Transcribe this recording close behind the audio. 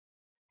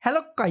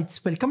Hello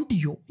guys, welcome to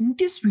you. In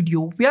this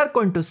video, we are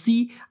going to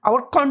see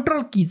our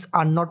control keys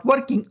are not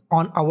working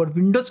on our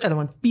Windows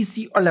 11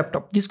 PC or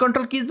laptop. This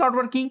control key is not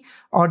working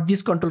or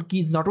this control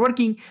key is not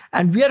working,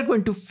 and we are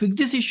going to fix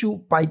this issue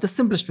by the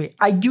simplest way.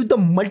 I give the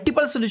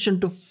multiple solution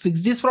to fix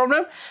this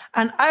problem,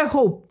 and I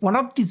hope one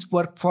of these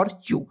work for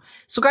you.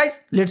 So guys,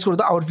 let's go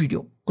to our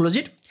video. Close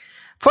it.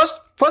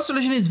 First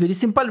solution is very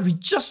simple. We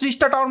just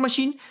restart our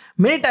machine.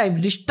 Many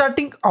times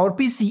restarting our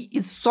PC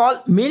is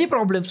solve many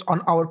problems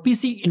on our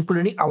PC,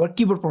 including our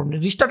keyboard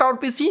problem. Restart our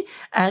PC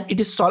and it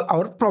is solve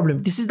our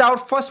problem. This is our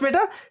first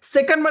method.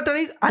 Second method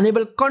is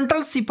enable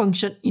ctrl+c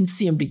function in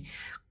CMD.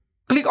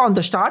 Click on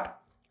the start,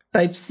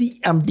 type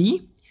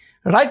CMD,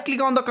 right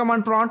click on the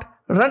command prompt,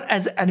 run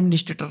as an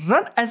administrator.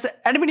 Run as an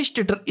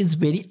administrator is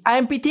very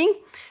IMP thing.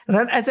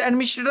 Run as an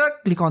administrator,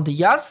 click on the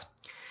yes.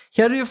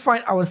 Here you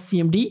find our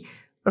CMD.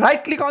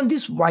 Right click on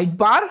this white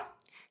bar.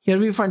 Here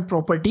we find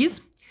properties.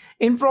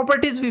 In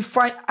properties we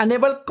find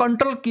enable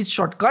control keys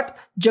shortcut.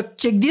 Just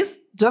check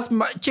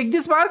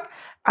this mark.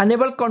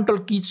 Enable control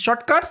keys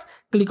shortcuts.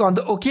 Click on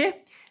the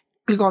OK.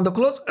 Click on the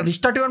close.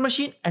 Restart your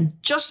machine and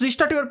just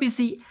restart your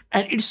PC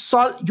and it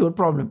solve your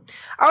problem.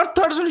 Our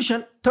third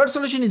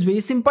solution is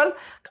very simple.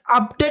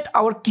 Update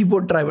our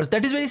keyboard drivers.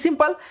 That is very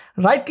simple.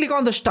 Right click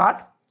on the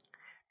start.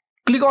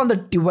 Click on the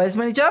device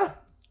manager.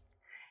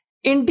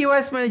 In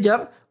device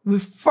manager we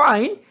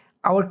find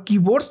our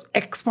keyboards,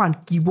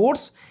 expand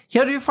keyboards.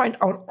 Here you find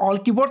our all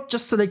keyboard.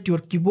 Just select your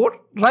keyboard,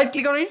 right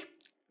click on it,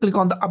 click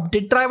on the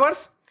update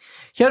drivers.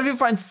 Here we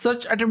find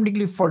search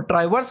automatically for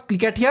drivers.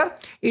 Click at here,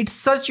 it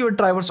search your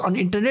drivers on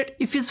internet.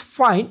 If it's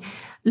fine,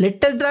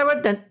 latest driver,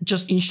 then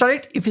just install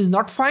it. If it's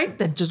not fine,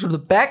 then just go to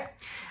the back,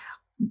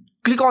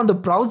 click on the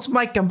browse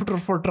my computer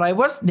for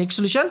drivers. Next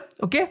solution,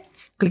 okay,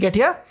 click at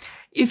here.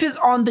 If it's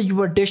on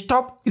your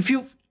desktop, if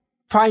you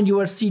find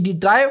your CD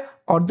drive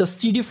or the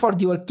CD for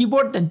your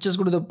keyboard, then just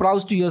go to the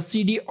browse to your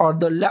CD or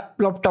the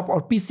laptop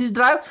or PC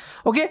drive.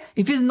 Okay,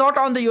 if it's not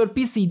on your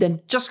PC, then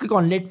just click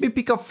on let me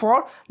pick up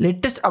for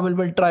latest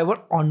available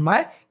driver on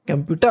my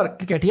computer.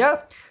 Click at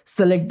here,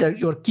 select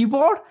your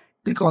keyboard,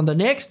 click on the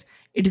next.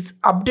 It is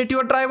update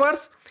your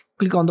drivers.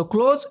 Click on the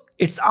close.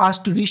 It's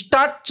asked to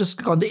restart. Just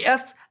click on the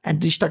yes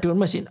and restart your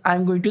machine. I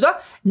am going to the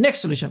next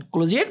solution.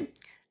 Close it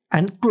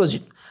and close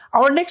it.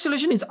 Our next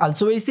solution is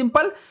also very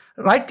simple.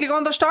 Right click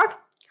on the start.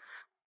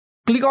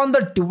 Click on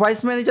the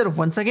device manager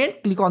once again.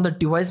 Click on the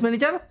device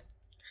manager.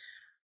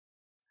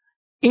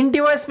 In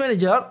device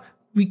manager,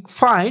 we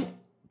find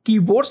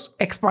keyboards,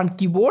 expand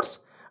keyboards.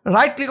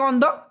 Right click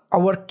on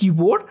our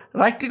keyboard.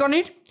 Right click on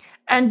it.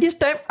 And this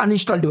time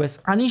uninstall device.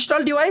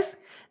 Uninstall device.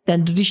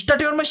 Then restart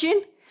your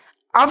machine.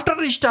 After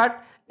restart,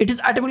 it is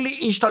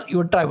automatically install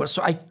your driver.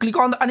 So I click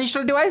on the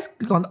uninstall device.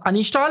 Click on the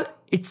uninstall.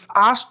 It's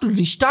asked to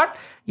restart.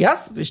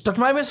 Yes, restart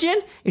my machine.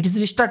 It is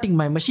restarting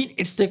my machine.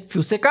 It takes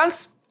few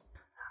seconds.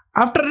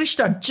 After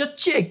restart, just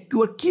check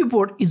your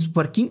keyboard is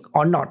working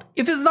or not.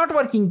 If it's not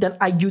working, then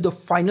I give the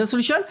final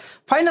solution.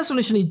 Final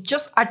solution is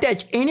just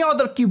attach any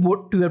other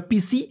keyboard to your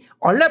PC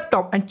or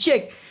laptop and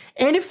check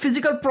any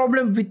physical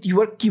problem with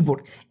your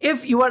keyboard.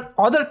 If your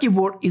other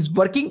keyboard is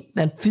working,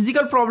 then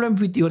physical problem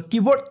with your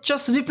keyboard,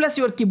 just replace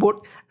your keyboard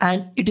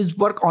and it is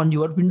work on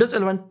your Windows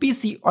 11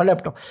 PC or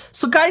laptop.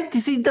 So guys,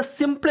 this is the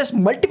simplest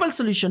multiple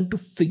solution to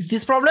fix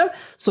this problem.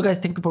 So guys,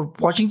 thank you for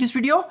watching this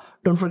video.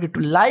 Don't forget to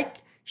like,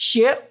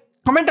 share,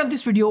 comment on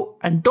this video,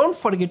 and don't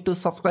forget to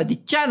subscribe the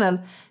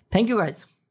channel. Thank you guys.